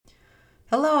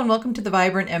Hello and welcome to the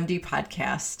Vibrant MD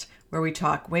podcast, where we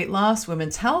talk weight loss,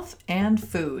 women's health, and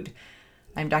food.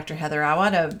 I'm Dr. Heather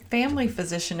Awad, a family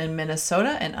physician in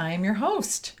Minnesota, and I am your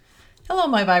host. Hello,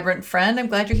 my vibrant friend. I'm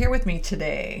glad you're here with me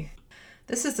today.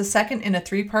 This is the second in a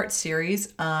three-part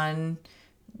series on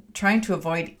trying to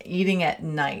avoid eating at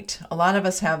night. A lot of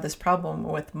us have this problem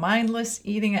with mindless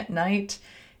eating at night,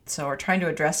 so we're trying to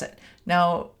address it.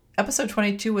 Now, episode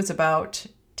 22 was about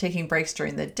taking breaks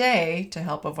during the day to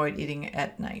help avoid eating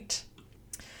at night.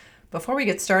 Before we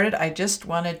get started, I just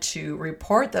wanted to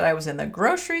report that I was in the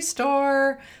grocery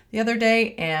store the other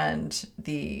day and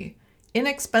the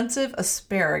inexpensive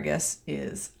asparagus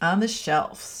is on the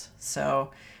shelves. So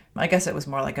I guess it was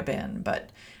more like a bin, but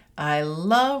I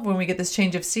love when we get this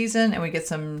change of season and we get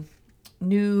some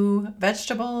new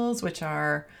vegetables, which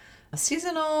are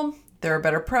seasonal. They're a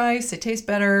better price, they taste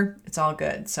better, it's all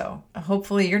good. So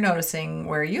hopefully you're noticing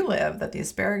where you live that the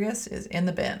asparagus is in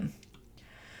the bin.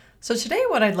 So today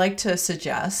what I'd like to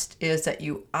suggest is that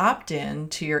you opt in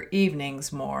to your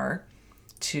evenings more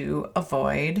to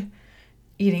avoid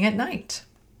eating at night.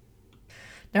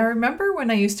 Now remember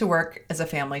when I used to work as a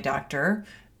family doctor,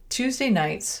 Tuesday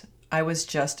nights I was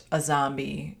just a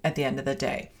zombie at the end of the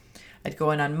day. I'd go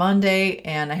in on Monday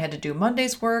and I had to do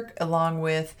Monday's work along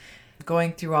with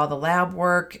going through all the lab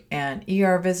work and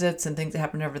ER visits and things that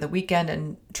happened over the weekend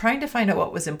and trying to find out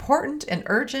what was important and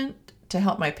urgent to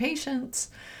help my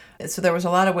patients. So there was a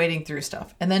lot of wading through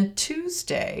stuff. And then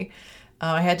Tuesday,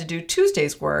 I had to do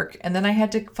Tuesday's work, and then I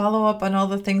had to follow up on all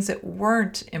the things that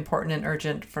weren't important and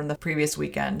urgent from the previous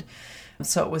weekend.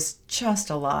 So it was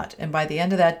just a lot. And by the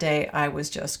end of that day, I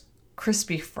was just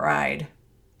crispy fried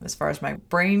as far as my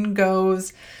brain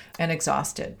goes and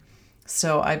exhausted.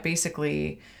 So I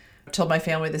basically told my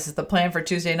family this is the plan for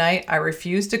Tuesday night. I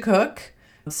refuse to cook.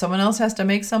 Someone else has to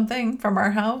make something from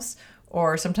our house.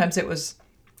 Or sometimes it was,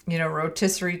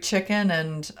 rotisserie chicken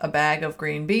and a bag of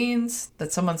green beans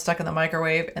that someone stuck in the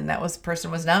microwave. And that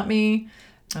person was not me.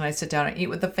 And I sit down and eat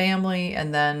with the family.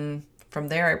 And then from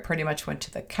there, I pretty much went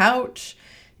to the couch.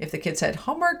 If the kids had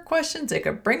homework questions, they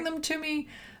could bring them to me.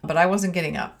 But I wasn't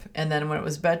getting up. And then when it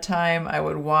was bedtime, I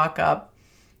would walk up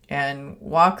and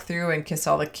walk through and kiss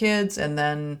all the kids, and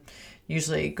then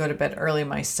usually go to bed early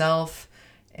myself,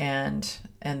 and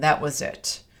that was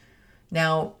it.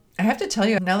 Now, I have to tell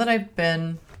you, now that I've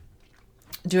been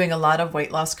doing a lot of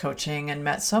weight loss coaching and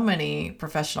met so many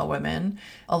professional women,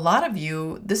 a lot of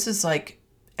you, this is like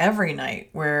every night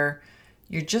where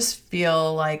you just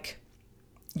feel like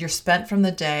you're spent from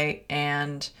the day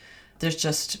and there's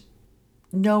just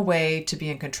no way to be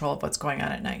in control of what's going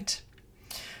on at night.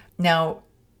 Now,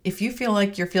 if you feel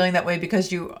like you're feeling that way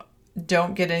because you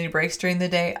don't get any breaks during the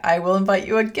day, I will invite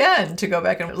you again to go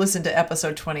back and listen to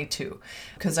episode 22,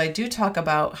 because I do talk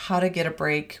about how to get a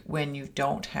break when you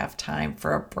don't have time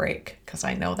for a break, because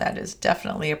I know that is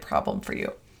definitely a problem for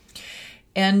you.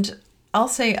 And I'll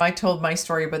say I told my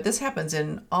story, but this happens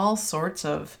in all sorts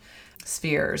of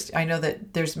spheres. I know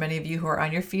that there's many of you who are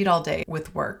on your feet all day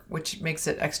with work, which makes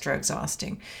it extra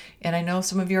exhausting. And I know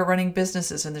some of you are running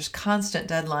businesses and there's constant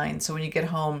deadlines. So when you get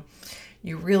home,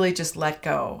 you really just let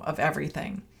go of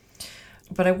everything.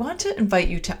 But I want to invite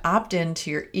you to opt into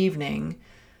your evening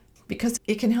because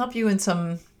it can help you in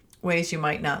some ways you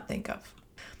might not think of.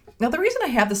 Now, the reason I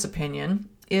have this opinion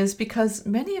is because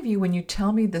many of you, when you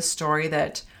tell me this story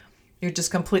that you're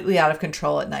just completely out of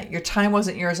control at night, your time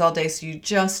wasn't yours all day, so you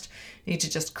just need to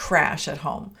just crash at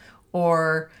home.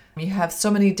 Or you have so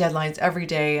many deadlines every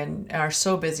day and are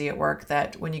so busy at work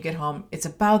that when you get home, it's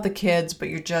about the kids, but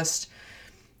you're just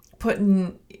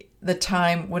putting the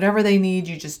time, whatever they need,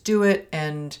 you just do it.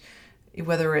 And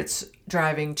whether it's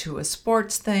driving to a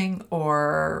sports thing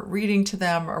or reading to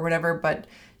them or whatever, but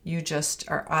you just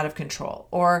are out of control.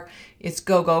 Or it's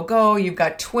go, go, go. You've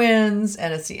got twins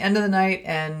and it's the end of the night.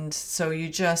 And so you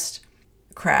just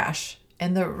crash.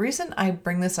 And the reason I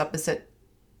bring this up is that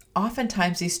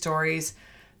oftentimes these stories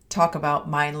talk about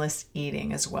mindless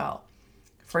eating as well.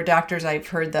 For doctors, I've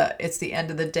heard that it's the end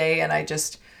of the day and I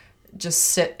just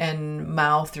sit and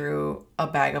mow through a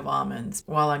bag of almonds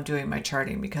while I'm doing my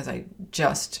charting because I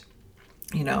just,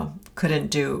 couldn't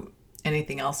do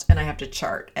anything else and I have to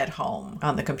chart at home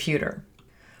on the computer.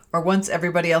 Or once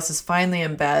everybody else is finally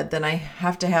in bed, then I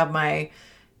have to have my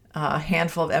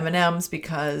handful of M&Ms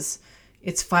because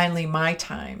it's finally my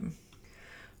time.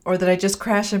 Or that I just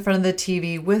crash in front of the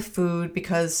TV with food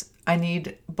because I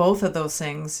need both of those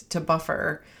things to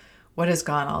buffer what has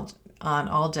gone on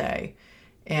all day.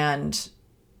 And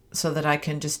so that I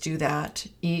can just do that,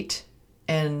 eat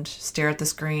and stare at the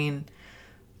screen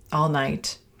all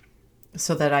night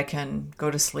so that I can go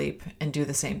to sleep and do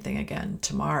the same thing again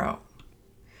tomorrow.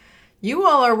 You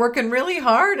all are working really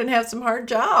hard and have some hard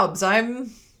jobs.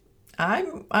 I'm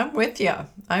with you.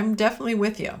 I'm definitely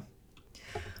with you.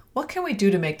 What can we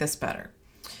do to make this better?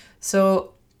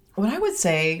 So, what I would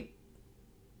say,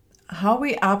 how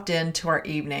we opt into our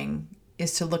evening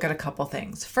is to look at a couple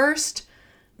things. First,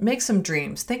 make some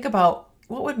dreams. Think about,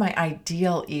 what would my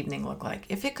ideal evening look like?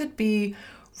 If it could be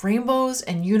rainbows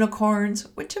and unicorns,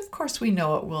 which of course we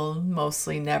know it will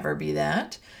mostly never be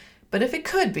that, but if it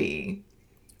could be,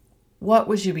 what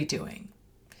would you be doing?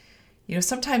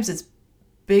 Sometimes it's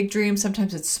big dreams,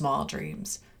 sometimes it's small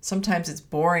dreams, sometimes it's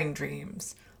boring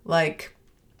dreams. Like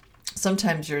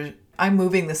sometimes I'm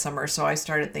moving this summer, so I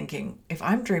started thinking, if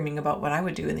I'm dreaming about what I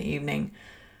would do in the evening,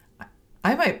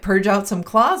 I might purge out some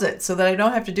closets so that I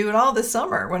don't have to do it all this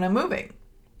summer when I'm moving.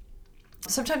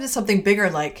 Sometimes it's something bigger,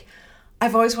 like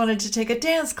I've always wanted to take a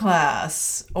dance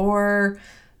class or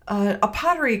a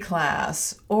pottery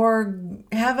class or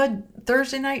have a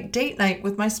Thursday night date night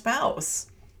with my spouse.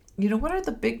 What are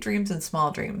the big dreams and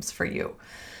small dreams for you?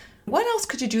 What else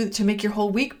could you do to make your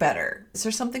whole week better? Is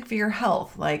there something for your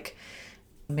health, like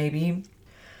maybe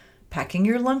packing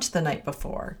your lunch the night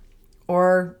before?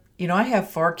 Or, I have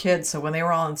 4 kids, so when they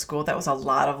were all in school, that was a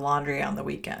lot of laundry on the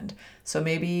weekend. So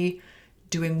maybe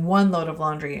doing 1 load of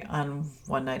laundry on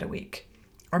one night a week.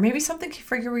 Or maybe something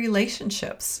for your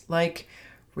relationships, like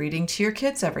reading to your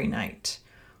kids every night.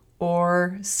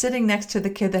 Or sitting next to the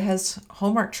kid that has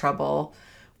homework trouble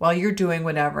while you're doing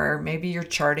whatever. Maybe you're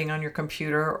charting on your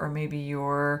computer, or maybe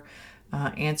you're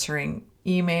answering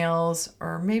emails,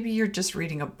 or maybe you're just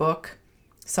reading a book,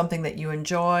 something that you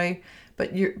enjoy,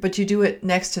 but you do it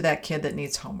next to that kid that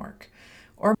needs homework.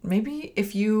 Or maybe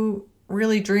if you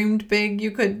really dreamed big,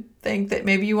 you could think that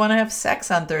maybe you want to have sex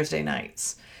on Thursday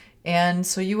nights. And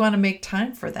so you want to make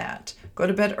time for that. Go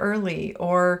to bed early,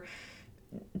 or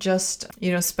just,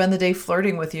 spend the day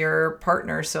flirting with your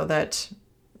partner so that,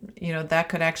 that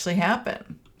could actually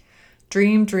happen.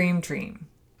 Dream, dream, dream.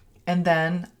 And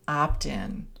then opt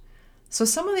in. So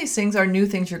some of these things are new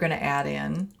things you're going to add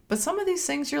in, but some of these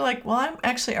things you're like, well, I'm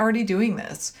actually already doing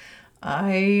this.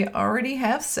 I already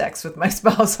have sex with my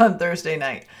spouse on Thursday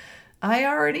night. I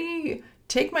already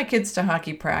take my kids to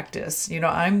hockey practice.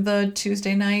 I'm the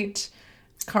Tuesday night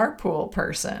carpool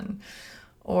person.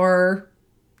 Or,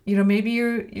 maybe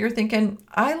you're thinking,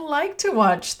 I like to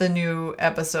watch the new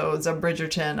episodes of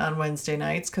Bridgerton on Wednesday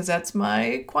nights because that's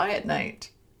my quiet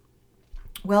night.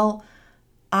 Well,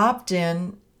 opt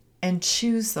in and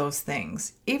choose those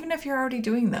things, even if you're already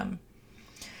doing them.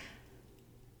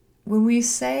 When we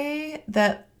say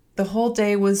that the whole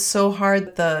day was so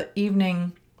hard, the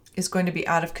evening is going to be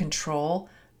out of control,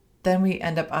 then we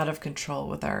end up out of control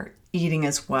with our eating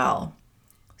as well.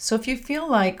 So if you feel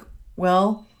like,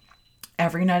 well,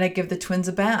 every night I give the twins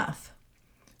a bath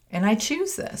and I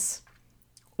choose this,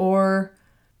 or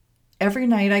every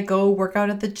night I go work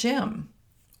out at the gym,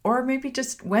 or maybe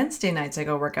just Wednesday nights I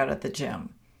go work out at the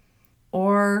gym,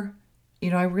 or,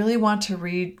 I really want to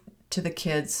read to the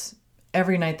kids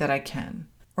every night that I can.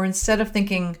 Or instead of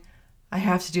thinking, I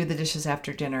have to do the dishes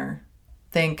after dinner,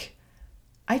 think,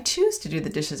 I choose to do the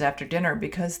dishes after dinner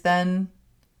because then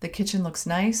the kitchen looks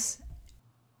nice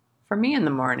for me in the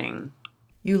morning.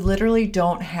 You literally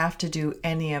don't have to do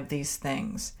any of these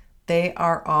things. They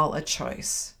are all a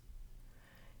choice.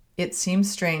 It seems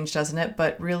strange, doesn't it?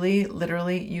 But really,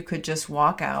 literally, you could just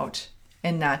walk out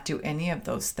and not do any of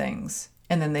those things,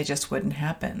 and then they just wouldn't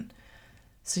happen.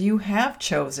 So you have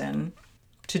chosen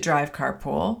to drive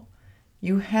carpool.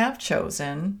 You have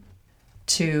chosen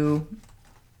to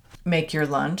make your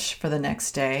lunch for the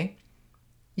next day.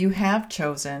 You have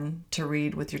chosen to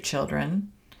read with your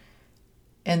children.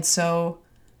 And so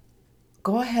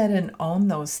go ahead and own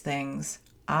those things.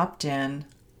 Opt in.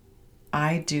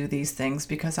 I do these things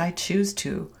because I choose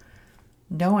to,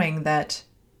 knowing that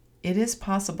it is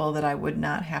possible that I would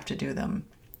not have to do them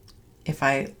if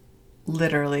I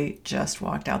literally just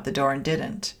walked out the door and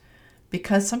didn't.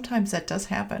 Because sometimes that does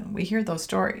happen. We hear those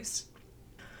stories.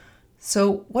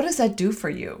 So what does that do for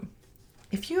you?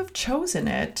 If you have chosen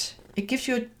it, it gives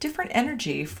you a different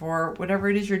energy for whatever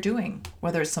it is you're doing.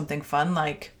 Whether it's something fun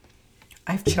like,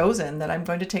 I've chosen that I'm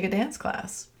going to take a dance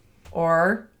class.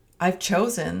 Or I've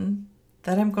chosen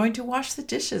that I'm going to wash the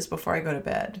dishes before I go to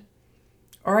bed.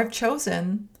 Or I've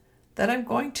chosen that I'm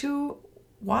going to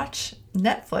watch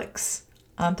Netflix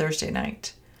on Thursday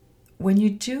night. When you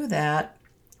do that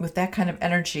with that kind of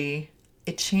energy,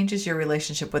 it changes your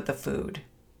relationship with the food,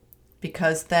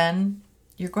 because then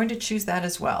you're going to choose that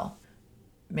as well.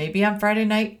 Maybe on Friday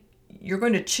night, you're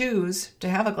going to choose to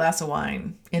have a glass of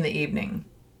wine in the evening.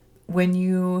 When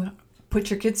you put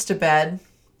your kids to bed,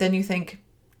 then you think,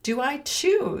 Do I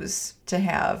choose to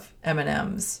have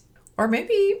M&Ms? Or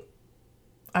maybe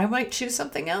I might choose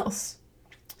something else.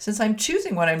 Since I'm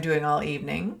choosing what I'm doing all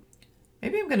evening,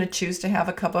 maybe I'm going to choose to have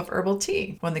a cup of herbal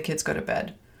tea when the kids go to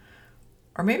bed.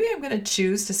 Or maybe I'm going to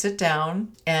choose to sit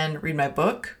down and read my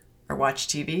book or watch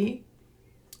TV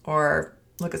or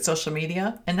look at social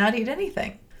media and not eat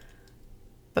anything.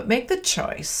 But make the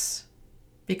choice,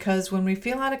 because when we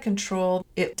feel out of control,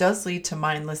 it does lead to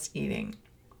mindless eating.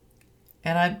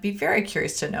 And I'd be very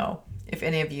curious to know if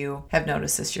any of you have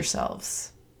noticed this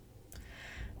yourselves.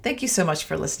 Thank you so much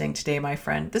for listening today, my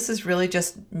friend. This is really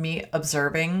just me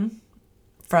observing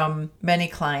from many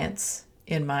clients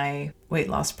in my weight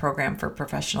loss program for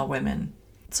professional women.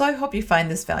 So I hope you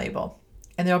find this valuable.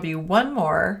 And there'll be one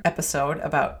more episode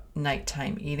about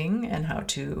nighttime eating and how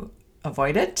to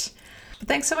avoid it. But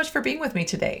thanks so much for being with me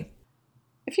today.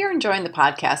 If you're enjoying the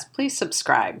podcast, please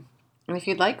subscribe. And if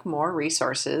you'd like more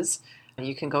resources,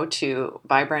 you can go to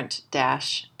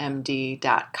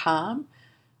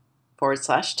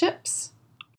vibrant-md.com/tips.